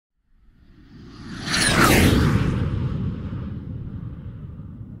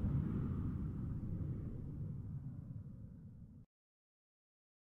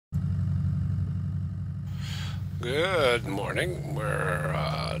Good morning.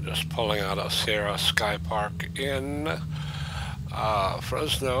 We're just pulling out of Sierra Sky Park in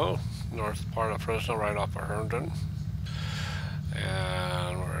Fresno, north part of Fresno, right off of Herndon.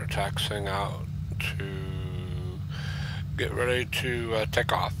 And we're taxiing out to get ready to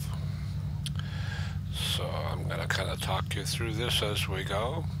take off. So I'm going to kind of talk you through this as we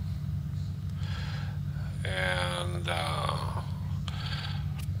go. And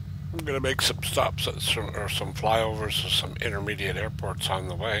I'm going to make some stops at some flyovers and some intermediate airports on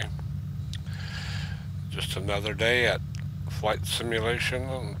the way. Just another day at flight simulation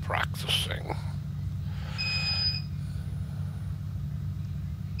and practicing.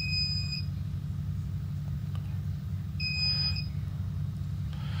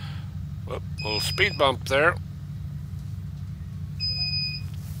 Whoop, little speed bump there.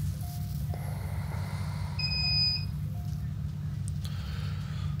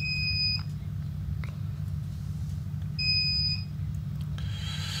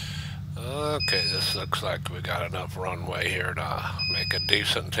 Okay, this looks like we got enough runway here to make a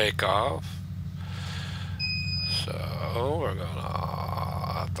decent takeoff. So we're gonna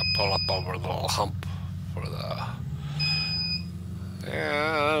have to pull up over the little hump for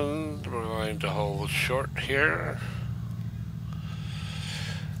and we're going to hold short here.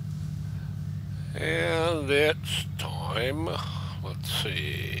 And it's time. Let's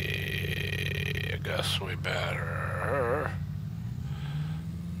see. I guess we better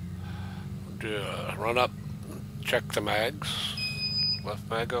do a run up, check the mags. Left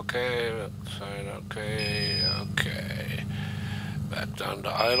mag okay, left side okay, okay. Back down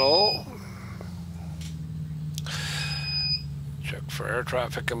to idle. Check for air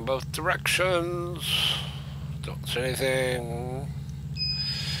traffic in both directions. Don't see anything.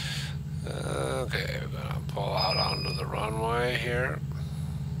 Okay, we're gonna pull out onto the runway here.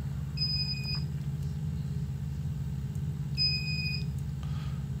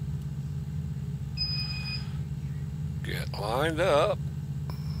 Get lined up.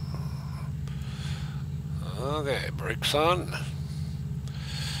 Okay, brakes on.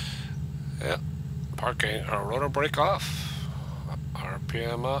 Yep, parking or rotor brake off.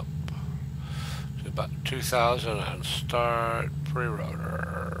 RPM up to about 2,000 and start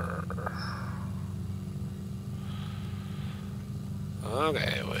pre-rotor.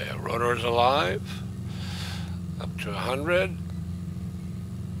 Okay, we have rotors alive. Up to 100.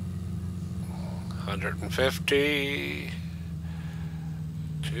 150,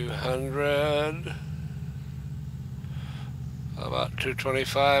 200, about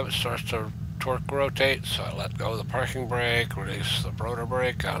 225, it starts to torque rotate, so I let go of the parking brake, release the rotor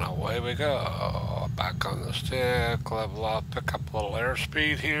brake, and away we go. Back on the stick, level off, pick up a little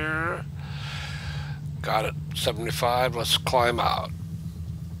airspeed here. Got it, 75, let's climb out.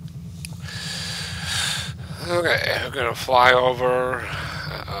 Okay, we're going to fly over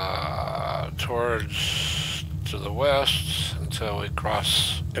towards to the west until we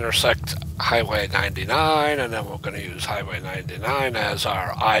intersect Highway 99, and then we're going to use Highway 99 as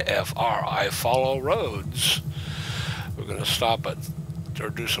our IFR, I follow roads. We're going to stop at or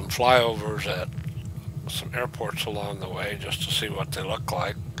do some flyovers at some airports along the way just to see what they look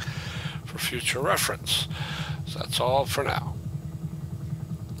like for future reference. So that's all for now.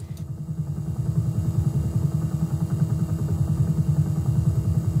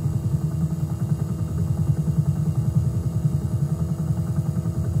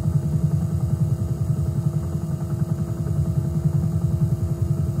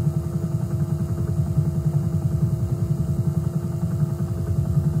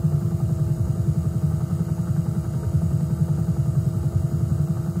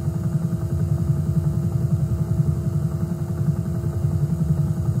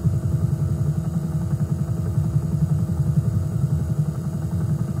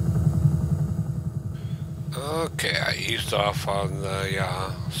 Okay, I eased off on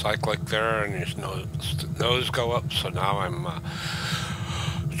the cyclic there, and you know, the nose go up, so now I'm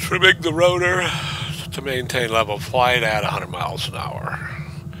trimming the rotor to maintain level flight at 100 miles an hour.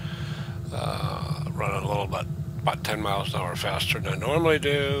 Running a little bit, about 10 miles an hour faster than I normally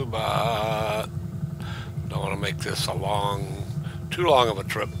do, but don't want to make this too long of a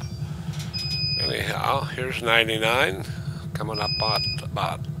trip. Anyhow, here's 99, coming up at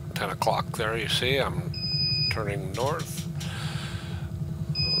about 10 o'clock there, you see, I'm turning north,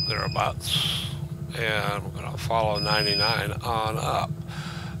 thereabouts, and we're going to follow 99 on up.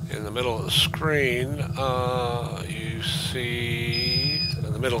 In the middle of the screen, you see,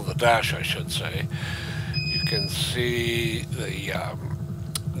 in the middle of the dash, I should say, you can see the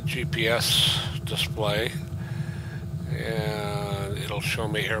GPS display, and it'll show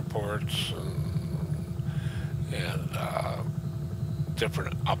me airports and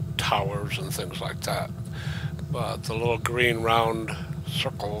different up towers and things like that. But the little green round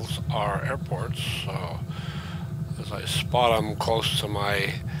circles are airports, so as I spot them close to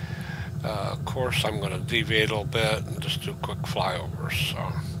my course, I'm going to deviate a little bit and just do quick flyovers.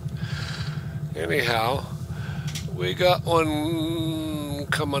 So anyhow, we got one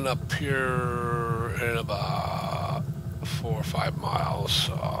coming up here in about 4 or 5 miles,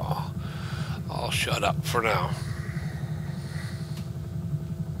 so I'll shut up for now.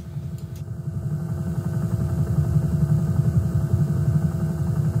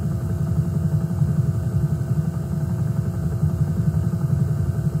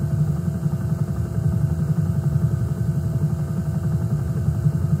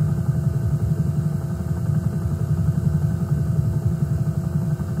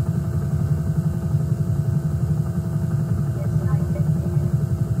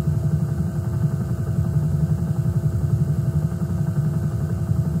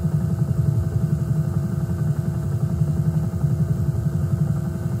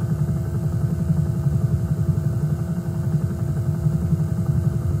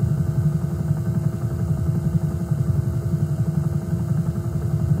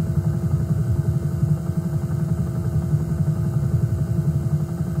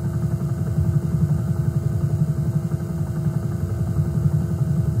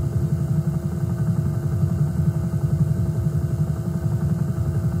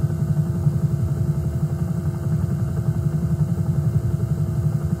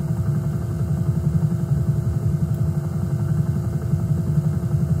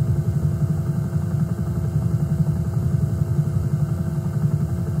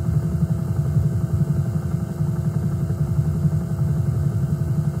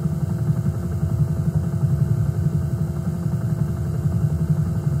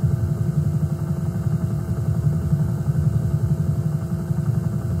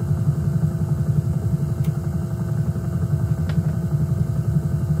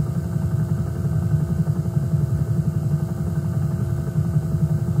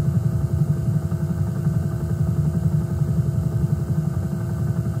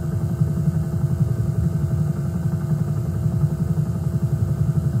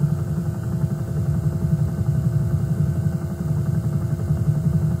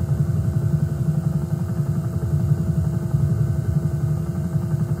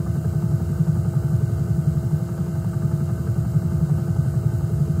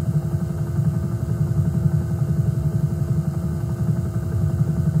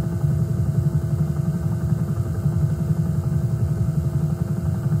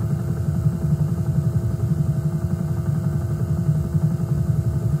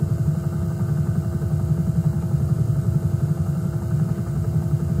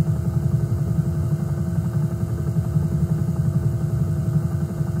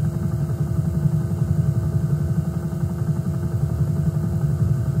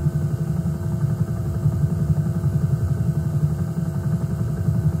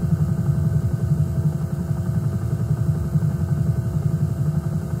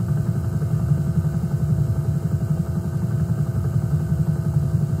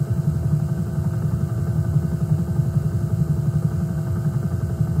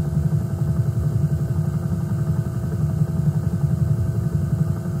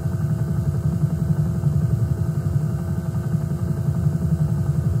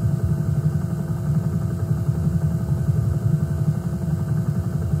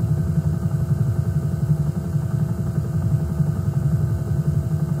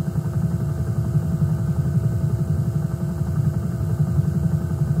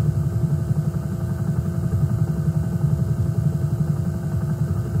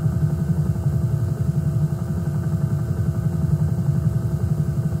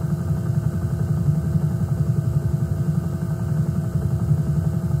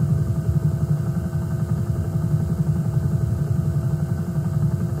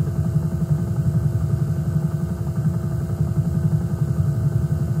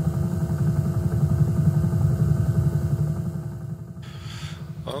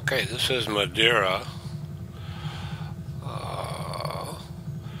 Okay, this is Madeira,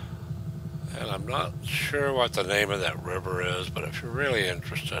 and I'm not sure what the name of that river is, but if you're really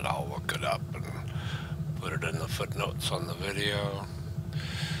interested, I'll look it up and put it in the footnotes on the video.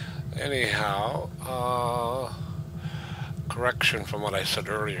 Anyhow, correction from what I said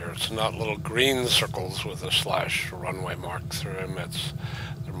earlier, it's not little green circles with a slash runway mark through them,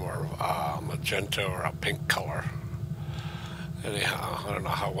 they're more magenta or a pink color. Anyhow, I don't know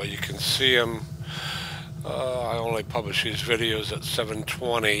how well you can see them. I only publish these videos at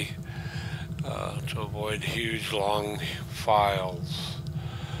 7:20 to avoid huge long files.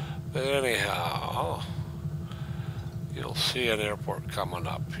 But anyhow, you'll see an airport coming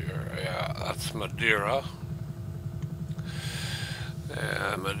up here. Yeah, that's Madeira.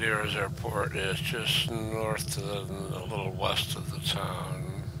 And Madeira's airport is just north of a little west of the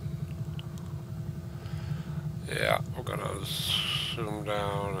town. Yeah, we're gonna zoom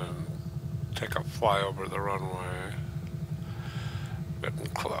down and take a fly over the runway. Getting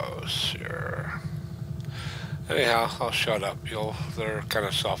close here. Anyhow, I'll shut up. They're kind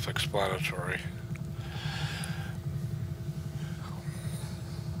of self-explanatory.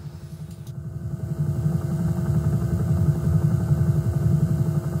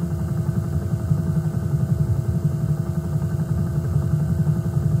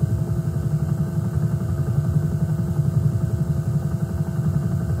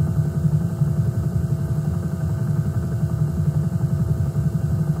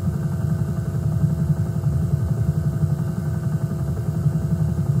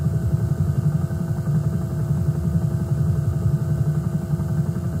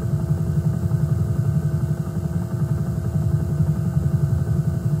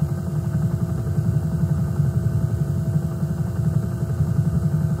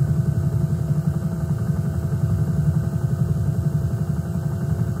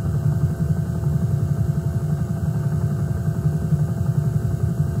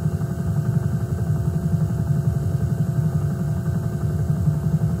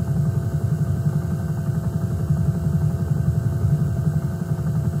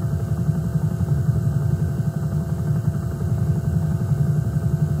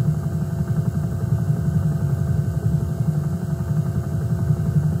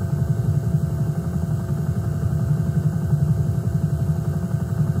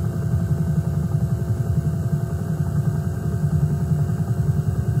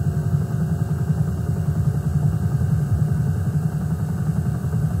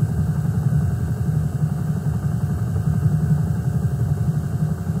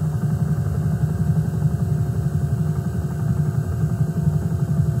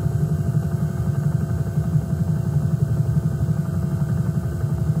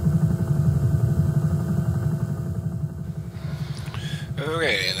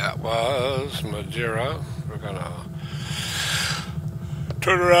 Okay, that was Madeira. We're gonna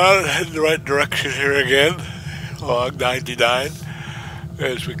turn around and head in the right direction here again along 99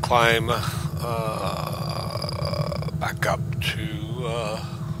 as we climb back up to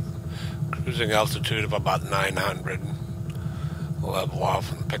cruising altitude of about 900. Level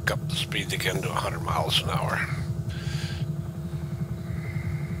off and pick up the speed again to 100 miles an hour.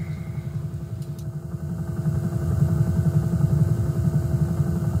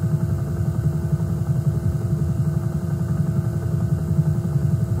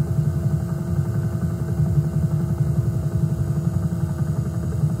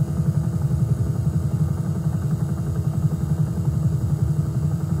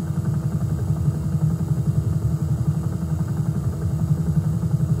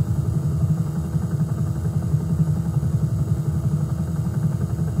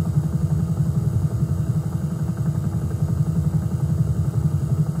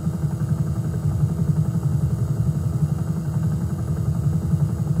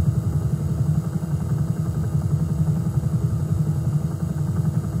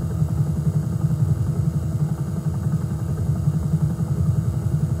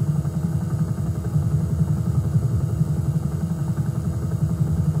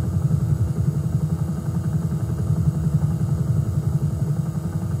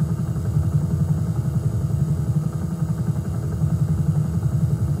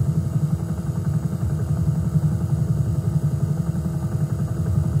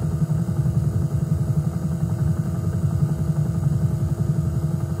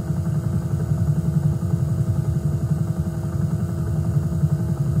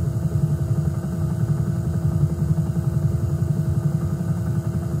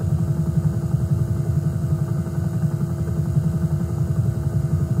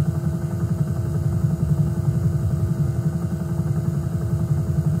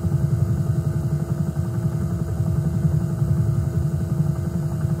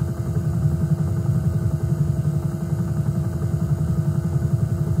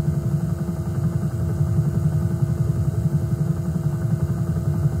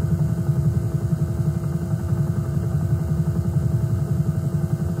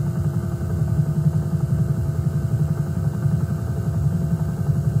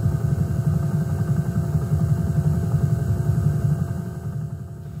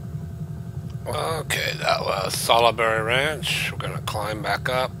 Okay, that was Salaberry Ranch. We're gonna climb back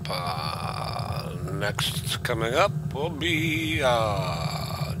up next coming up will be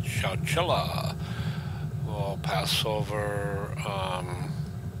Chowchilla. We'll pass over a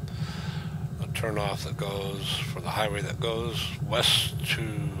turnoff that goes for the highway that goes west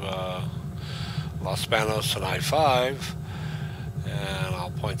to Los Banos and I-5, and I'll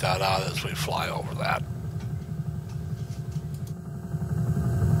point that out as we fly over that.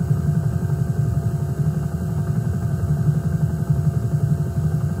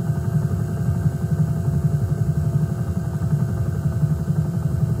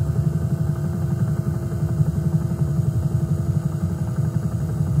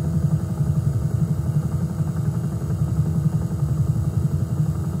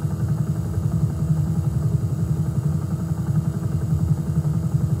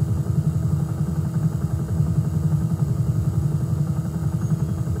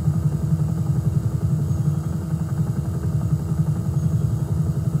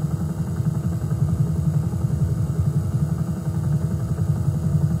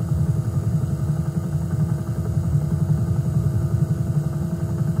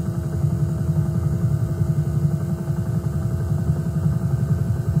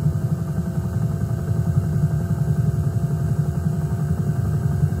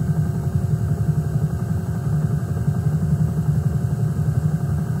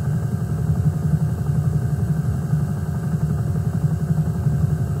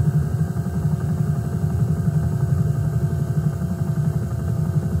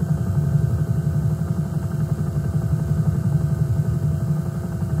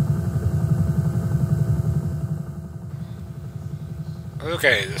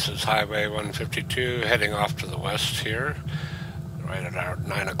 Okay, this is Highway 152 heading off to the west here, right at our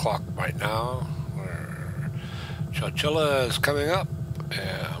 9 o'clock right now, where Chowchilla is coming up,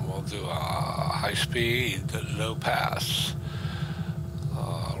 and we'll do a high-speed, low pass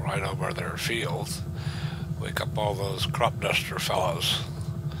right over their field. Wake up all those crop duster fellows,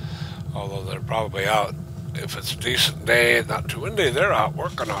 although they're probably out. If it's a decent day, not too windy, they're out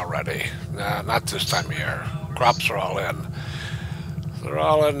working already. Nah, not this time of year. Crops are all in. They're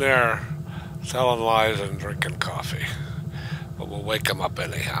all in there telling lies and drinking coffee. But we'll wake them up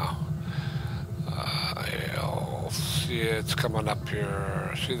anyhow. You'll see it's coming up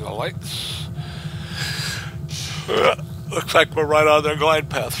here. See the lights? Looks like we're right on their glide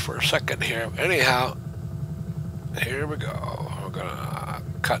path for a second here. Anyhow, here we go. We're going to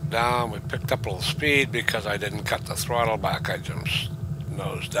cut down. We picked up a little speed because I didn't cut the throttle back. I just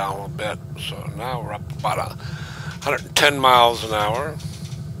nosed down a little bit. So now we're up about 110 miles an hour,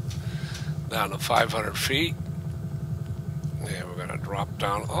 down to 500 feet. Yeah, we're going to drop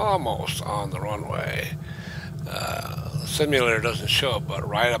down almost on the runway. The simulator doesn't show it, but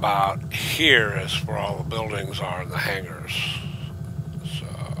right about here is where all the buildings are and the hangars. So,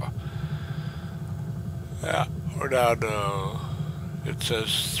 yeah, we're down to, it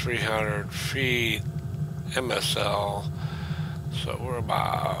says 300 feet MSL, so we're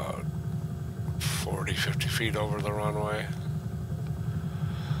about 40, 50 feet over the runway.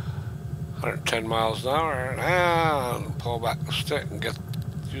 110 miles an hour, and pull back the stick and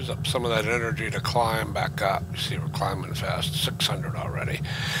use up some of that energy to climb back up. You see we're climbing fast, 600 already.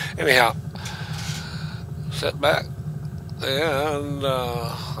 Anyhow, sit back, and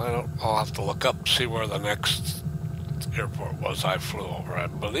I'll have to look up, see where the next airport was I flew over. I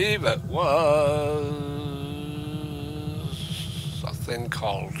believe it was a thing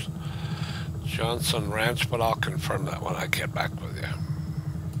called Johnson Ranch, but I'll confirm that when I get back with you.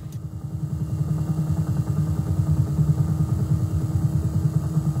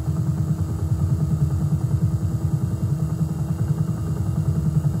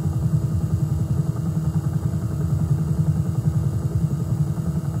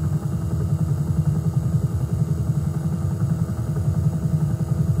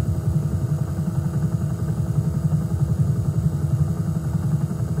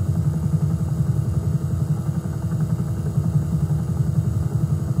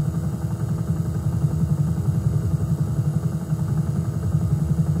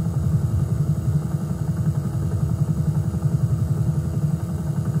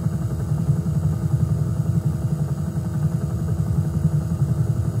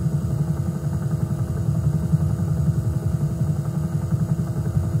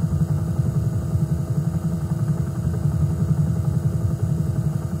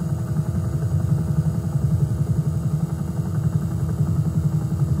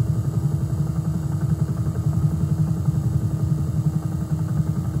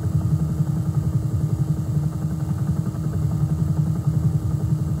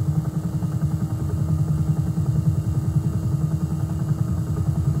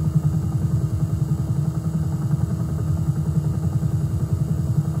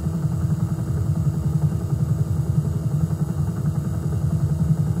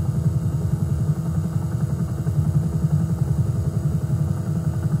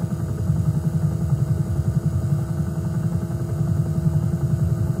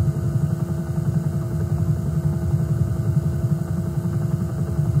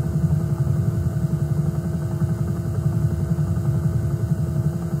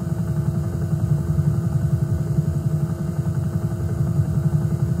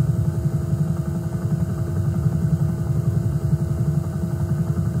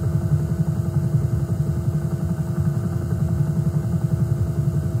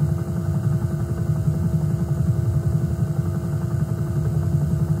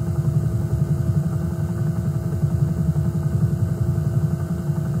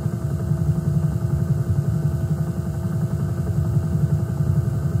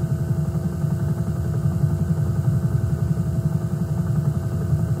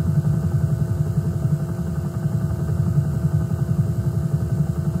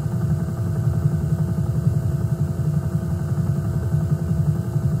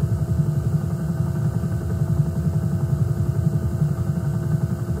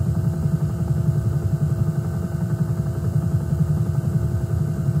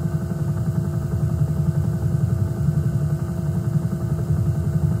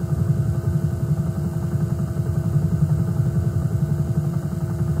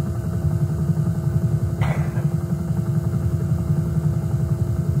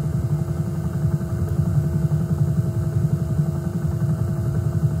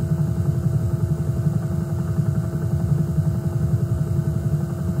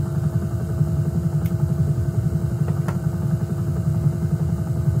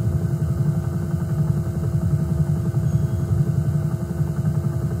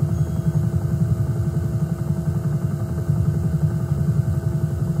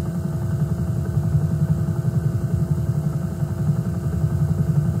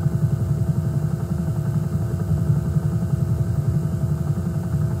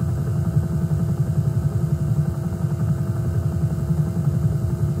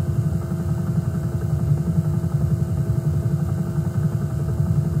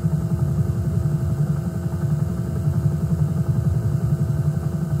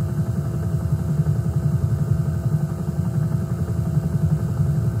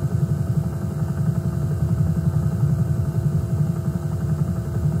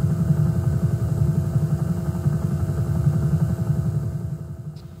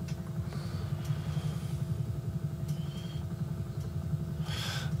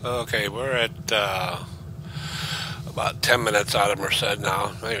 Okay, we're at about 10 minutes out of Merced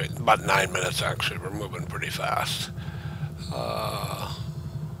now. Maybe about 9 minutes actually. We're moving pretty fast.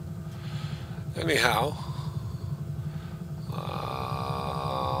 Anyhow,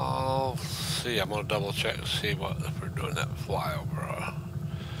 see, I'm gonna double check and see what if we're doing that flyover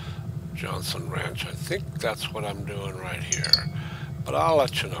Johnson Ranch. I think that's what I'm doing right here, but I'll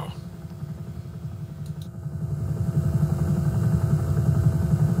let you know.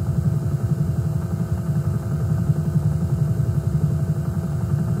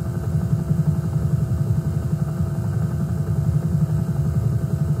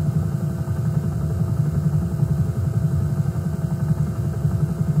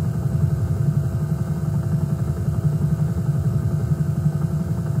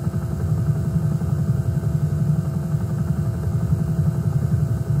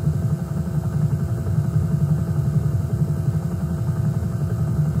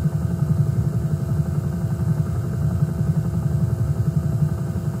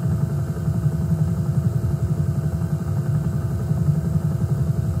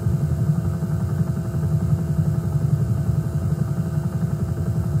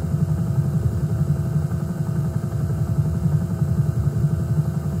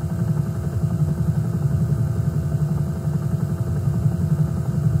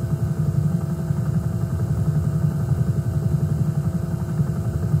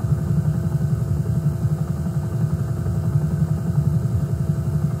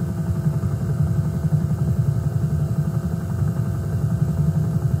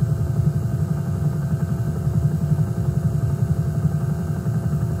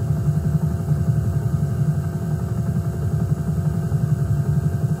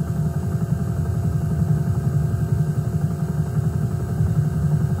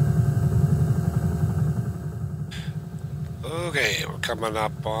 Okay, we're coming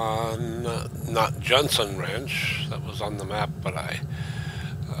up on not Johnson Ranch. That was on the map, but I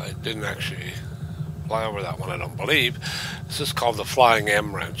didn't actually fly over that one, I don't believe. This is called the Flying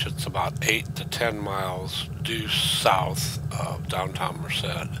M Ranch. It's about 8 to 10 miles due south of downtown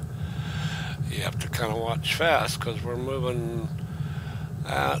Merced. You have to kind of watch fast because we're moving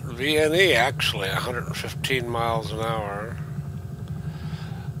at VNE actually 115 miles an hour.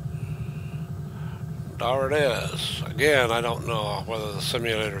 There it is. Again, I don't know whether the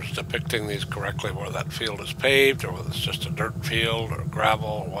simulator is depicting these correctly, whether that field is paved or whether it's just a dirt field or gravel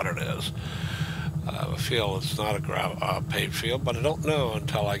or what it is. I have a feel it's not a paved field, but I don't know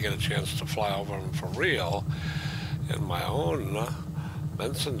until I get a chance to fly over them for real in my own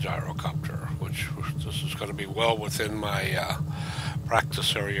Benson gyrocopter, which this is going to be well within my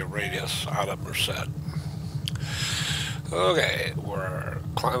practice area radius out of Merced. Okay, we're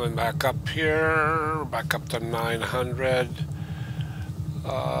climbing back up here, back up to 900,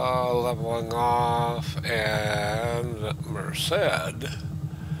 leveling off, and Merced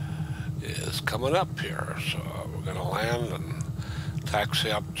is coming up here. So we're going to land and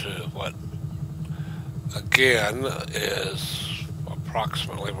taxi up to what, again, is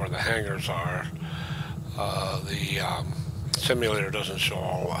approximately where the hangars are. The simulator doesn't show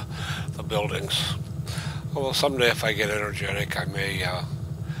all the buildings. Well, someday if I get energetic, I may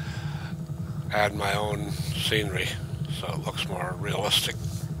add my own scenery so it looks more realistic.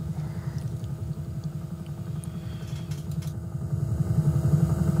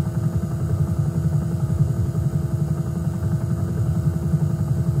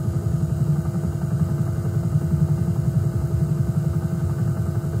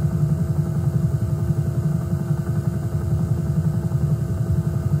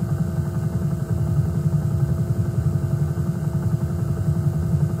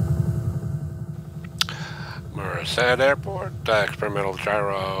 Merced Airport, experimental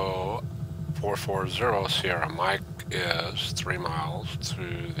gyro 440 Sierra Mike is 3 miles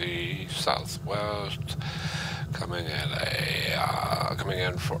to the southwest, coming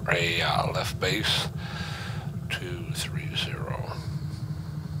in for a left base 230.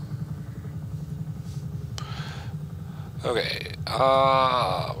 Okay,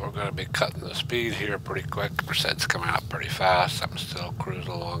 we're going to be cutting the speed here pretty quick. Merced's coming up pretty fast. I'm still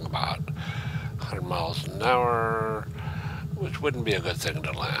cruising along about 100 miles an hour, which wouldn't be a good thing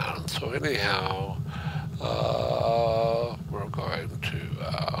to land. So anyhow, we're going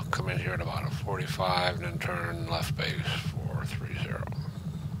to come in here at about a 45 and then turn left base 430.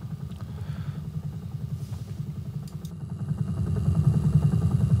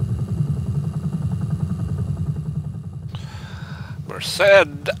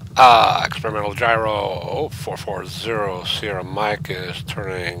 Merced, experimental gyro 440 Sierra Mike is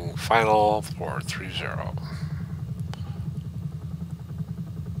turning final 430.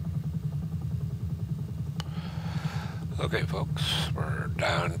 Okay, folks, we're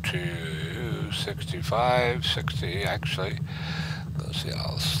down to 65, 60 actually. Let's see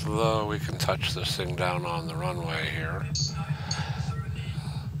how slow we can touch this thing down on the runway here.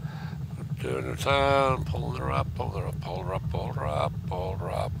 Doing her time, pulling her up, pulling her up, pull her up, pull her up, pull her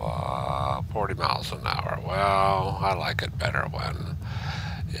up, 40 miles an hour. Well, I like it better when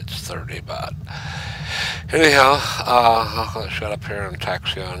it's 30, but anyhow, I'll shut up here and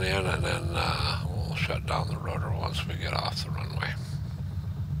taxi on in, and then we'll shut down the rotor once we get off the runway.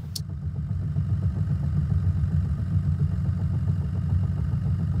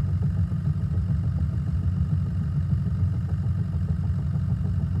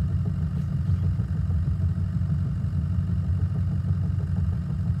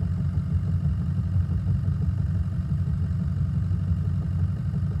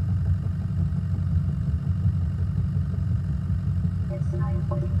 It's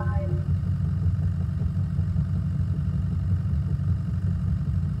 9:45.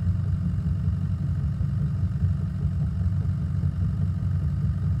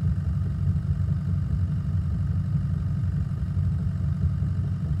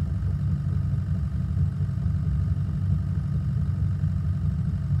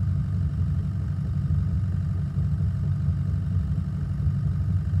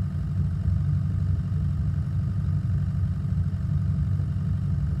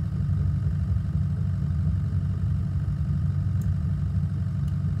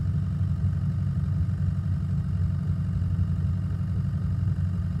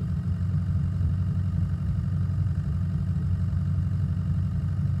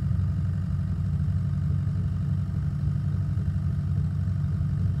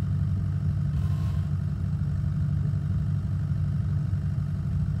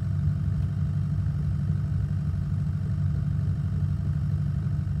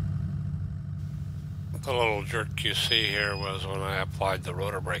 The little jerk you see here was when I applied the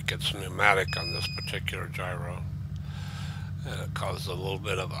rotor brake. It's pneumatic on this particular gyro, and it caused a little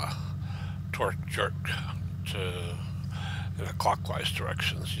bit of a torque jerk in a clockwise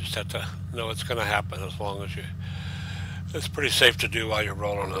direction. So you just have to know it's going to happen as long as it's pretty safe to do while you're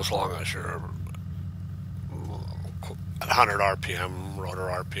rolling, as long as you're at 100 RPM, rotor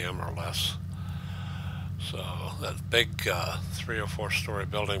RPM or less. So that big 3 or 4 story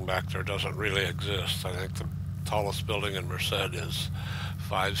building back there doesn't really exist. I think the tallest building in Merced is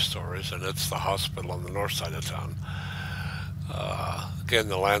 5 stories, and it's the hospital on the north side of town. Again,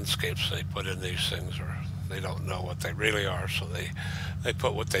 the landscapes they put in these things they don't know what they really are, so they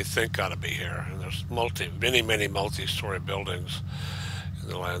put what they think ought to be here. And there's many multi-story buildings in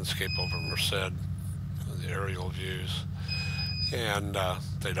the landscape over Merced, the aerial views, and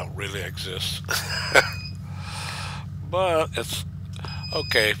they don't really exist. But it's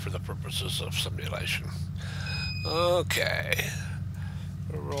okay for the purposes of simulation. Okay,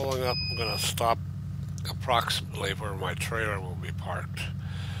 we're rolling up. I'm going to stop approximately where my trailer will be parked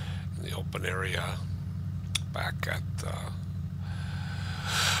in the open area back at the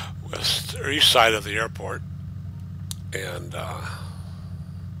west or east side of the airport. And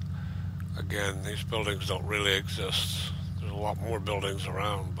again, these buildings don't really exist. There's a lot more buildings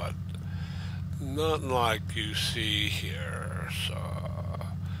around, but nothing like you see here. So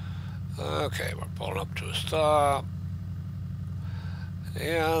okay, we're pulling up to a stop,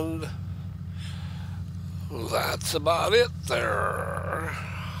 and that's about it there.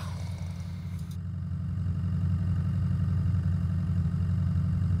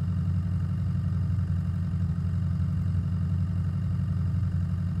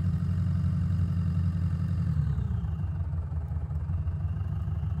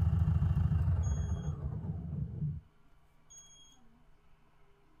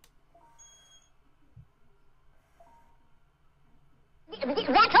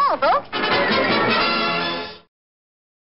 That's all, folks.